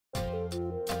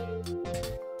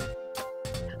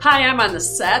Hi, I'm on the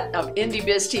set of Indie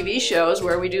Biz TV shows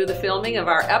where we do the filming of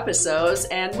our episodes,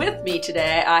 and with me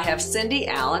today I have Cindy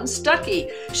Allen-Stuckey.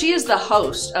 She is the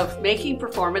host of Making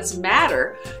Performance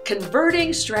Matter,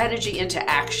 Converting Strategy into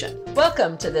Action.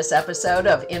 Welcome to this episode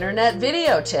of Internet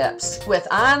Video Tips with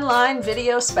online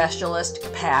video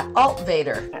specialist Pat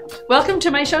Altvater. Welcome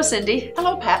to my show, Cindy.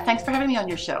 Hello, Pat. Thanks for having me on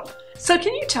your show. So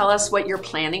can you tell us what your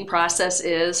planning process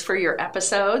is for your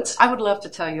episodes? I would love to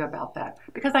tell you about that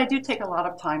because I do take a lot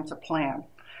of time to plan.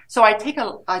 So I take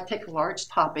a large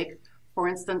topic. For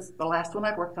instance, the last one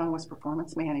I worked on was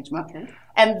performance management. Okay.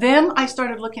 And then I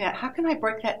started looking at how can I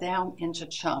break that down into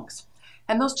chunks.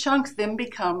 And those chunks then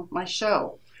become my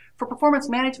show. For performance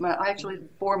management, I actually did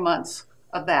 4 months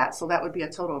of that. So that would be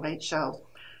a total of 8 shows.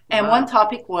 And Wow. one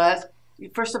topic was,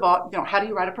 first of all, how do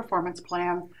you write a performance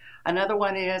plan? Another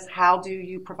one is how do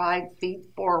you provide feed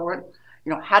forward?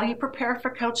 How do you prepare for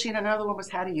coaching? Another one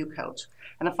was how do you coach?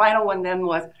 And the final one then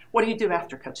was what do you do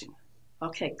after coaching?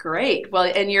 Okay, great.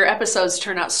 Well, and your episodes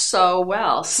turn out so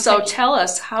well. So tell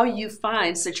us how you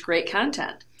find such great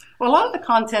content. Well, a lot of the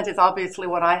content is obviously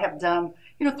what I have done,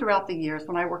 throughout the years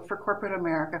when I worked for corporate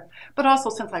America, but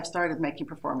also since I've started Making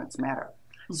Performance Matter.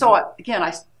 Mm-hmm. So again,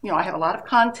 I have a lot of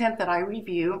content that I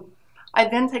review. I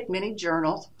then take many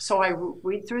journals, so I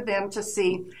read through them to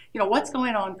see, what's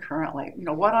going on currently,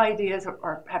 what ideas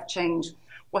have changed,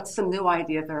 what's some new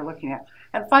ideas they're looking at.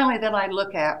 And finally, then I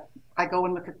go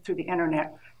and look through the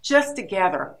internet just to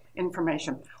gather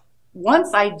information.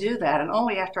 Once I do that, and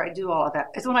only after I do all of that,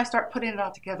 is when I start putting it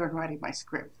all together and writing my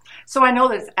script. So I know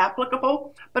that it's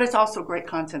applicable, but it's also great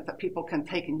content that people can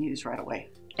take and use right away.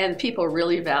 And people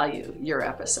really value your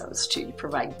episodes too. You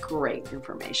provide great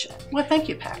information. Well, thank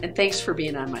you, Pat. And thanks for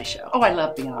being on my show. Oh, I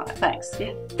love being on it. Thanks.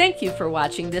 Yeah. Thank you for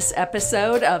watching this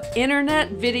episode of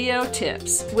Internet Video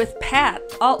Tips with Pat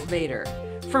Altvater.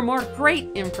 For more great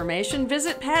information,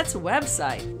 visit Pat's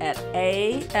website at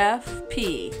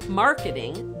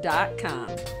afpmarketing.com.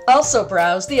 Also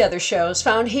browse the other shows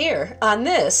found here on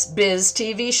this Biz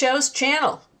TV Shows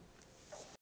channel.